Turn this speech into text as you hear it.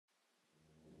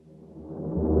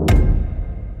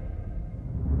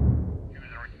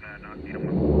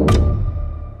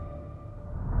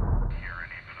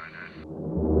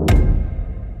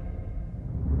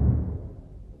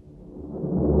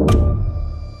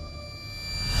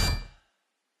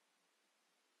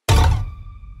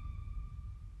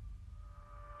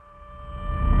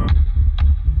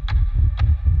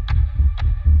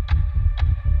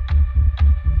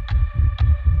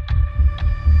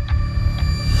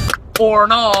or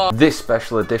not. This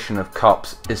special edition of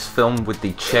Cops is filmed with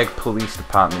the Czech Police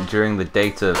Department during the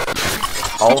date of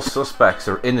all suspects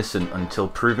are innocent until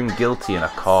proven guilty in a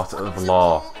court of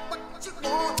law.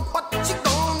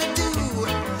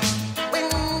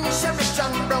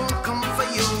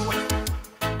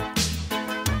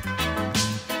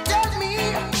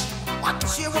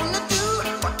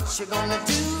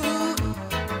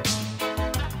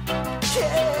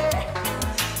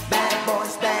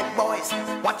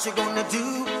 What you gonna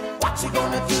do? What you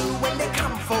gonna do when they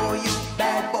come for you?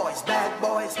 Bad boys,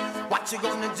 what you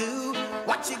gonna do?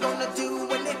 What you gonna do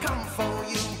when they come for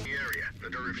you? The area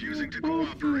that are refusing to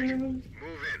cooperate. Move in.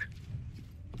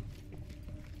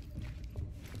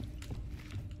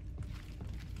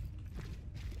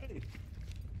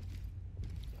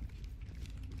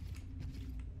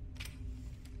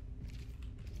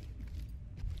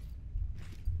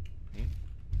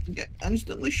 Get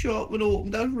instantly shot when I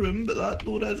opened that room, but that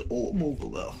door is open over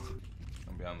there.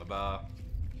 I'm behind the bar.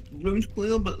 Room's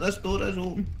clear, but this door is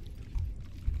open.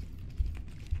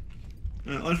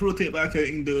 Let's rotate back out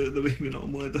and do it the way we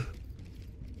normally do.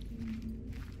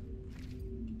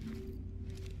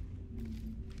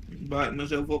 Back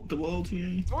myself up the wall to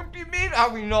you. What do you mean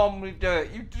how we normally do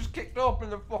it? You just kicked open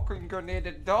the fucking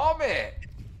grenaded door, mate.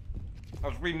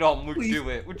 As we normally do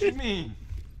it. What do you mean?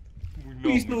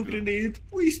 Please no grenade.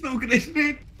 Please no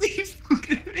grenade. Please no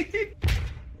grenade.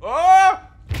 Oh!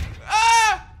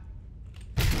 Ah!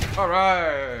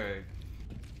 Alright.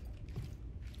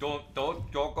 Don't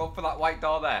go for that white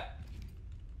door there.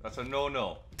 That's a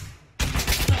no-no. No,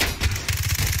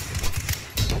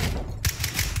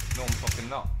 I'm fucking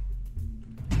not.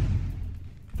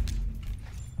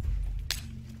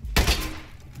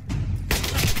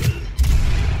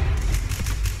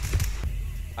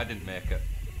 I didn't make it.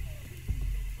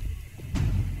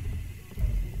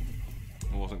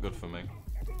 It wasn't good for me.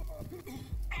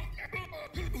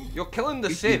 You're killing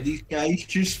the Civ. These guys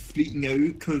just freaking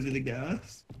out because of the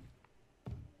gas.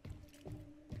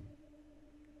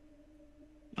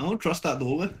 I don't trust that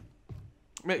doorway.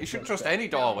 Mate, you shouldn't trust any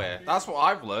doorway. That's what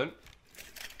I've learned.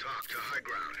 Talk to high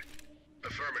ground.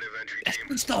 Affirmative entry This team.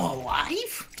 one's still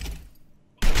alive?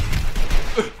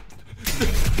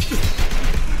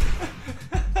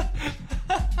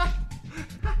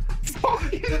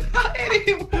 Fucking not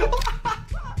anymore.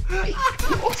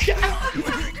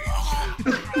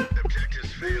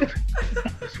 Objectives failed.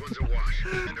 This one's a wash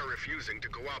and are refusing to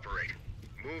cooperate.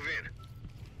 Move in.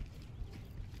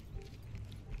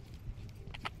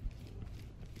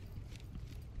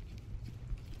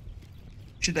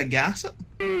 Should I gas it?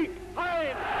 Yeah,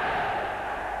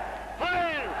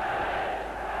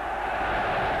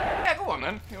 go on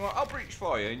then. You know what, I'll breach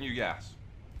for you and you gas.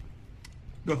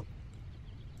 Go.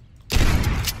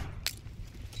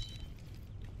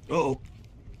 Uh-oh.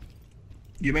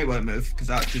 You may want to move, because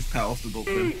that just cut off the bolt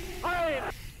thing.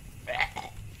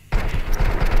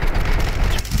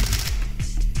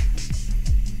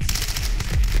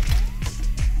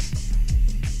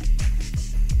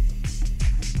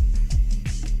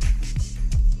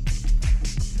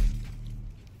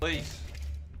 Please.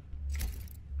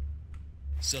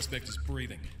 Suspect is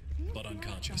breathing, but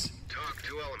unconscious. Talk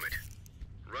to element.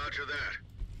 Roger that.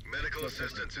 Medical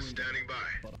assistance is standing by.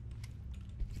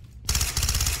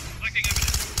 Collecting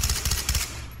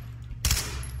evidence.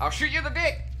 I'll shoot you in the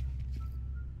dick.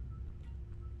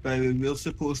 By the way, we're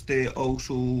supposed to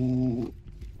also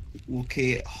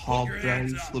locate hard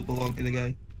drives that belong to the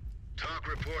guy. Talk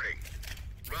reporting.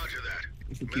 Roger that.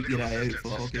 So keep your eye out for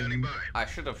Assistance is standing fucking... by. I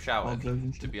should have showered, Oh,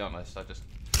 to be honest. I just...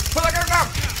 Put that gun down!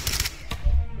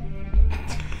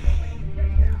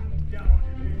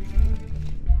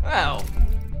 Well...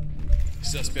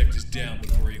 Suspect is down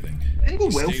but breathing. Didn't go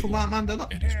well Stable, for that man, did it?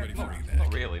 and he's ready for evac.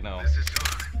 Not really, no. This is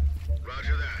talk.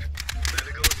 Roger that.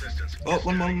 Medical assistance. Oh, is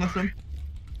one more in standing this room.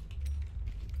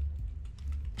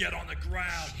 Get on the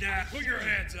ground now. Put your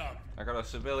hands up. I got a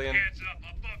civilian. Hands up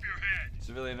above your head.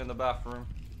 Civilian in the bathroom.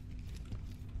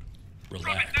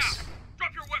 Relax.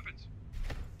 Drop your weapons!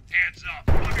 Hands up,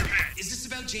 above your head! Is this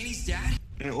about Janie's dad?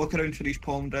 Look around for these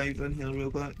palm drives in here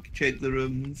real quick. Check the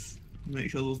rooms. Make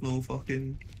sure there's no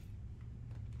fucking...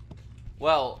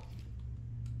 Well...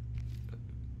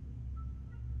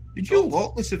 Did you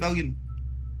lock the civilian?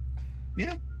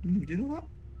 Yeah, did you know that?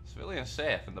 Civilian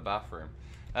safe in the bathroom.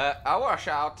 I want to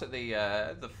shout out to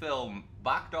the film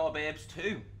Backdoor Babes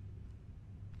 2.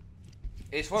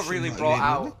 It's what really brought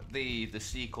out the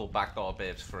sequel Backdoor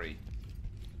Babes 3.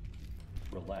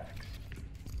 Relax.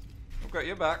 I've got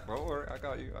your back, don't worry, I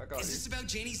got you, Is this about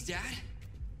Janie's dad?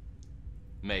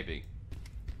 Maybe.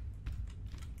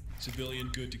 Civilian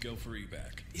good to go for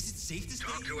evac. Is it safe to stay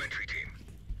Talk to here? entry team.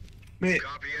 Mate,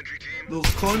 Copy, entry team. those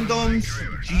condoms,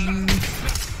 jeans,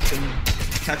 and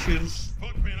tissues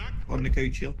on the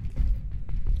couch here.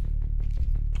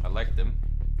 I like them.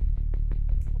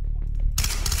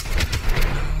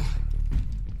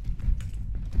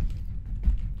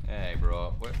 Hey,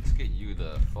 bro, let's get you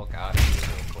the fuck out of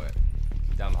here real quick.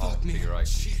 Down the hall to your right.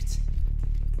 Shit.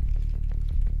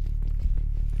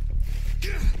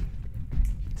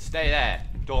 Stay there.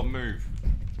 Don't move.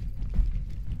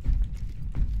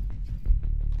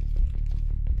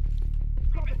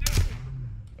 Drop it down.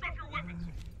 Drop your weapons.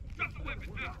 Drop the weapon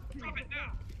now. Drop it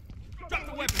now. Drop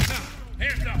the weapons now.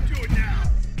 Hands up. Do it now.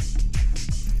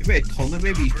 You better turn it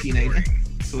maybe he's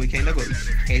P90. So he kinda got his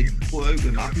head blown out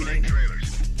with my P90.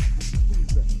 Trailers.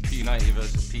 P90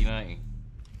 versus P90.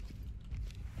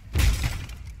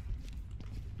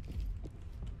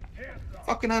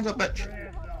 Fucking hands up, bitch.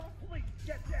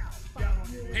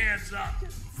 Hands up.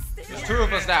 There's two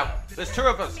of us now. There's two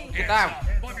of us. Get down.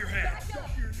 Above your head.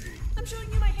 I'm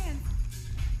showing you my hands.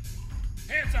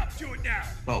 Hands up. Do it now.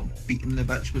 Well, beating the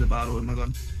bitch with a barrel in my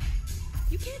gun.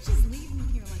 You can't just leave me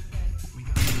here like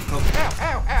this. Ow,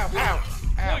 ow, ow, ow,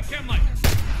 ow. Point cam light.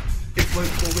 It's like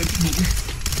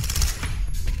forward.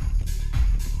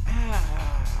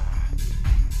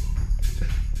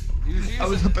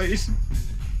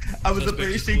 I was about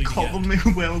to say cover me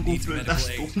while I go through this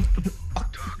door.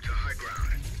 Talk to high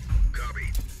ground. Copy.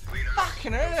 Clean house.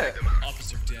 Fucking hell.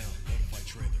 Officer down. Notify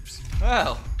trailers.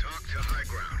 Well, Talk to high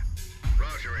ground.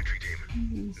 Roger, entry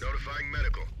team. Notifying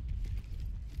medical.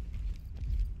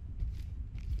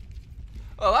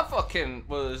 well, that fucking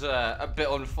was a bit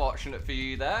unfortunate for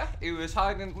you there. He was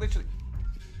hiding literally.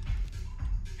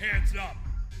 Hands up.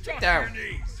 Drop down. your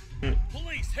knees.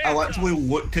 Police, I hands literally up.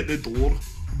 looked at the door,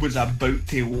 was about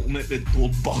to open it, the door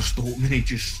burst open and he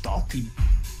just started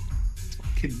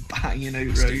fucking banging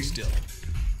out Stay rounds. still.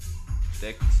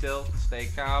 Stay still, stay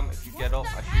calm. If you get up,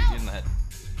 I shoot you in the head.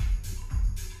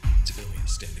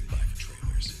 Civilians standing by for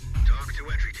trailers. Talk to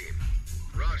entry team.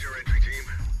 Roger, entry team.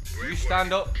 Great You stand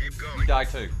work. up, Keep you going. die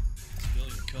too.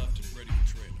 Civilian cuffed and ready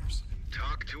for trailers.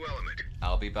 Talk to element.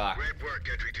 I'll be back. Great work,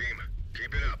 entry team.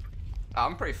 Keep it up.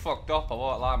 I'm pretty fucked up, I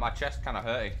won't lie. My chest kind of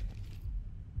hurting.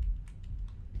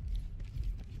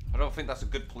 I don't think that's a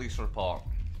good police report.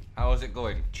 How is it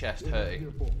going? Chest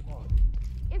hurting.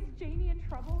 Is Janie in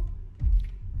trouble?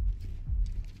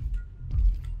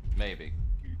 Maybe.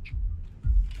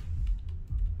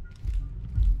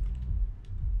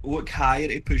 Look higher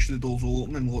to push the doors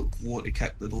open and look low to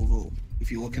kick the doors open.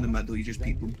 If you look in the middle, you just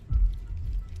peep them.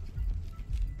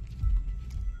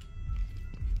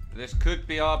 This could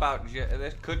be all about.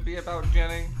 This could be about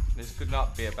Jenny. This could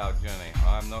not be about Jenny.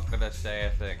 I'm not gonna say a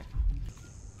thing.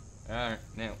 Alright,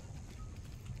 now.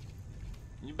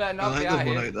 You better I not be think out there's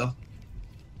one here. out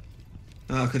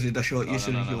there. No, because he'd have shot you No, as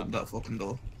soon no, as no, you no. opened that fucking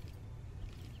door.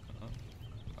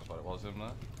 I thought it was him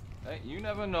there. Hey, you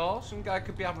never know. Some guy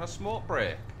could be having a smoke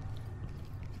break.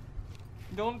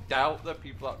 Don't doubt that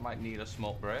people that might need a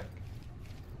smoke break.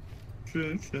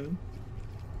 True, true.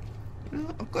 No,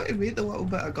 I've got to read a little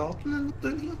bit of gardening,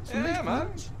 don't you? Some Yeah, nice man.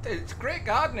 plants. It's great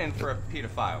gardening for a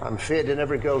paedophile. I'm feared in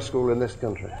every girls' school in this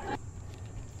country.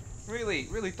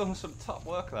 Really done some top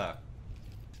work there.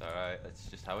 It's alright, that's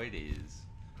just how it is.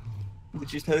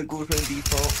 Which is how it goes around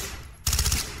default.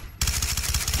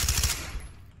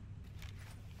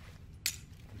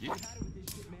 You.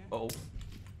 Uh-oh.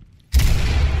 I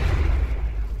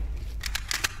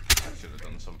should have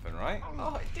done something right.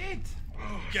 Oh, it did.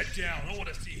 Get down. I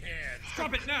want to see hands.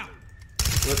 Drop it now.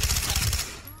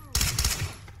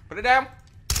 Put it down.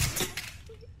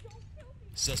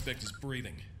 Suspect is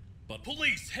breathing, but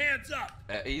Police, hands up.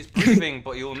 He's breathing,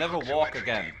 but he'll never walk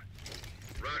again.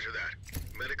 Roger that.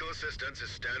 Medical assistance is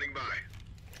standing by.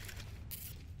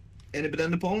 Anybody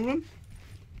in the pawn room?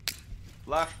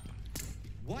 Flash.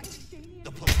 What?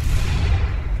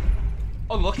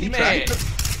 Unlucky He me. tried to-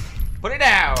 Put it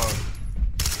down.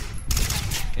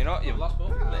 You know what? You've lost both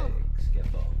your legs. Get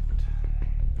fucked.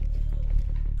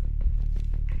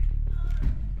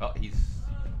 Oh, he's.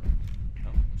 Oh,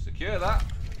 secure that.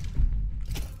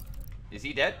 Is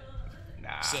he dead?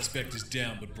 Nah. suspect is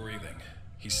down but breathing.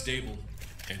 He's stable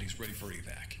and he's ready for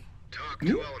evac. Talk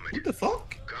to element. What the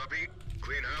fuck? Copy.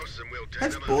 Clean house and we'll take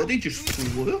His them out. body just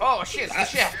flew. Oh shit! It's the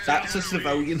chef. That's a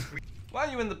civilian. Why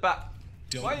are you in the bath?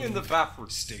 Don't Why are you in the move. bathroom?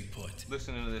 Stay put.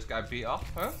 Listening to this guy beat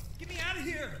off, huh? Get me out of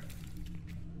here!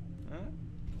 Huh?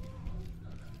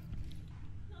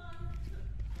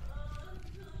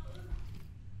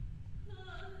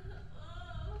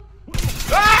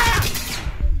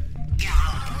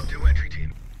 Talk to entry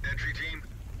team. Entry team,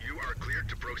 you are cleared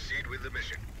to proceed with the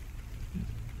mission.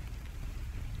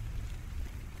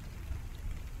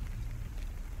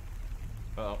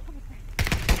 Uh-oh.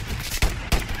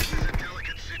 This is a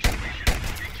delicate situation.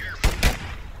 Be careful.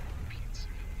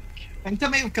 I think I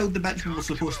might have killed the bitch we were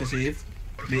supposed to save.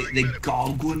 The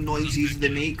gargling noises they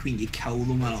make when you kill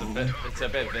them and all. It's a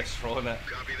bit visceral, isn't it?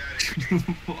 Copy that, entry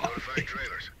team. Notify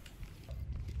trailers.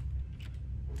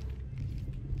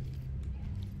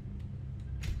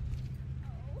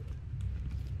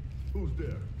 Who's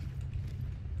there?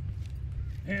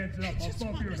 Hands up,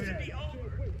 I'll bump your head.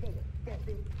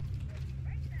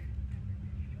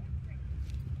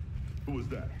 Who was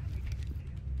that?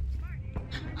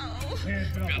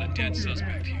 Hands up, Got a dead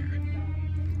suspect here.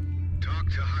 Talk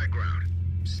to high ground.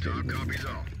 Talk copies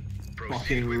all. Proceed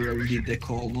Fucking with your rounded mission. the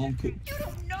call on. You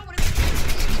don't know what it's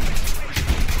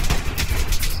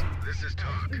This is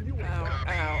talk. Copy ow,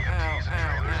 EMTs and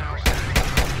ow, trailers ow. are standing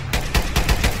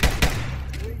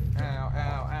by. Ow,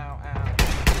 ow, ow, ow.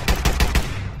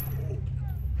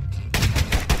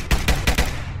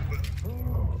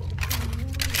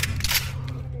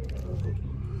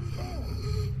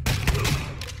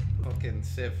 Fucking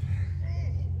Civ.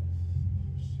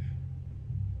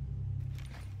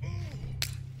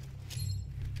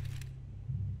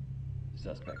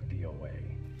 Suspect DOA.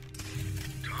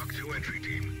 Talk to entry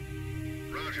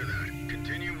team. Roger that.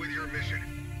 Continue with your mission.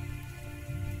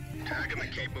 Tag him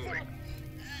and keep moving.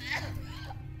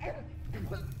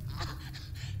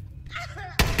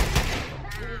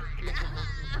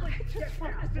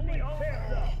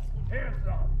 Hands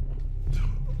up!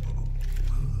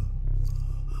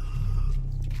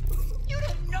 You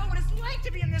don't know what it's like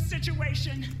to be in this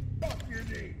situation. Fuck your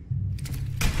knee!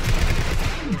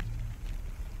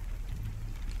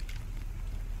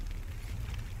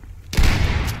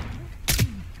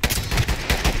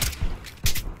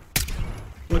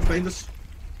 Let's find us.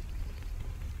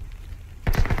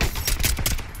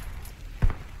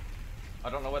 I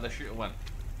don't know where the shooter went.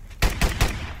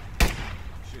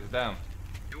 Shooter's down.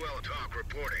 UL talk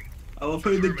reporting. I love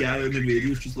how the guy on the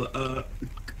radio's just like,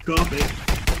 copy.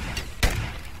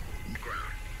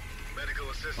 Ground. Medical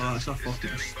assistance Oh, it's a is fucking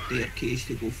standing by. staircase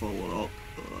to go follow up.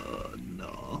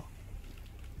 No.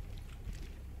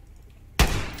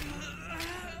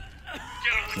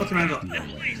 Fucking hands up. Please,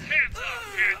 hands up!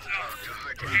 Hands up! Talk to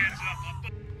high ground. Hands up!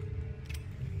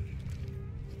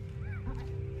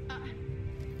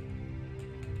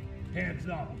 Hands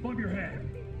up! Above your head!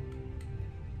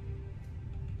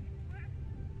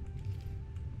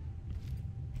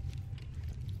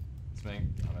 It's me.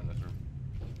 I'm in this room.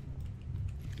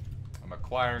 I'm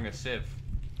acquiring a Civ.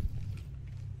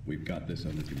 We've got this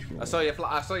under control. I saw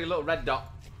your little red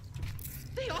dot.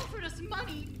 They offered us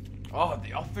money. Oh,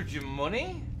 they offered you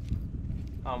money?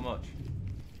 How much?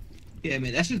 Yeah,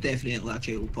 mate, this is definitely a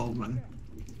child porn run.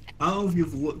 I don't know if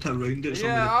you've looked around at some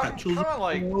Yeah, of the I'm pictures. kind of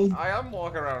like, Oh, I am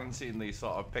walking around and seeing these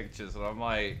sort of pictures, and I'm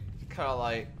like, kind of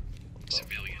like,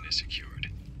 Civilian is secured.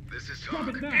 This is Drop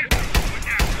talk. it now!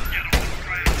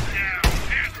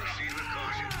 Proceed with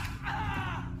caution.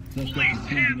 Please,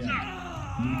 hands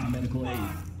up! Needs medical aid.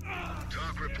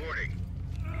 Talk reporting.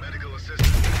 Medical assistance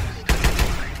is standing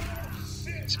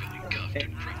by. Civilian cuffed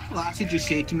and prepped. Lassie just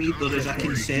said to me there is a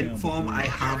consent form. I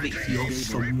have it here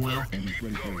somewhere. And is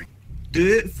ready for it.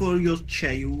 Do it for your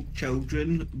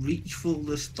children. Reach for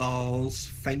the stars.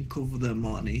 Think of the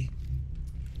money.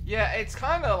 yeah, it's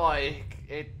kind of like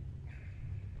it.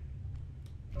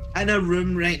 In a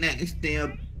room right next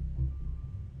there.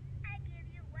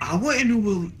 I want to know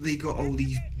where they got all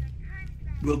these.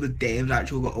 Where the devs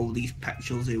actually got all these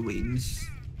pictures of Wayne's.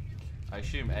 I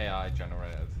assume AI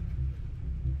generated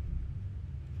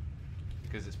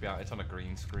because it's on a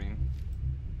green screen,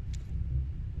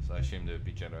 so I assumed it would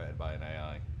be generated by an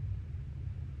AI.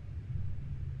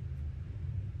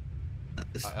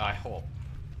 I hope.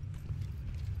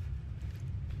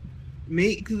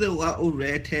 Make the little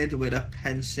redhead wear a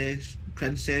princess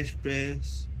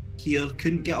dress. Here,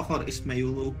 couldn't get her to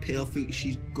smile though. Perfect,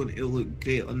 she's going to look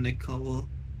great on the cover.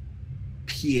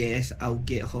 P.S. I'll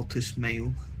get her to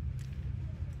smile.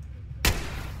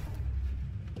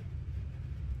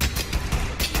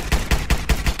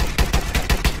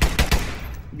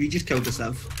 We just killed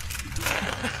ourselves.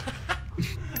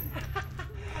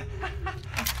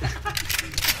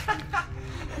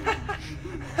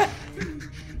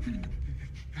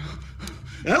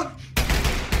 Oh!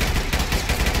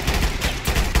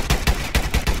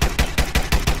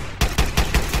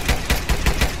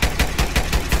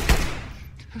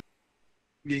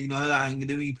 Yeah, you know that angry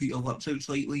when you put your lips out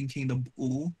slightly and kind of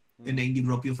blow, and then you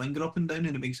rub your finger up and down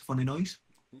and it makes a funny noise.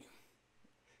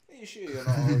 Are you sure you're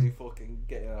not already fucking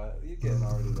getting out? You're getting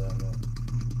already there, man.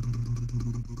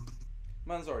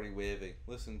 Man's already wavy.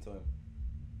 Listen to him.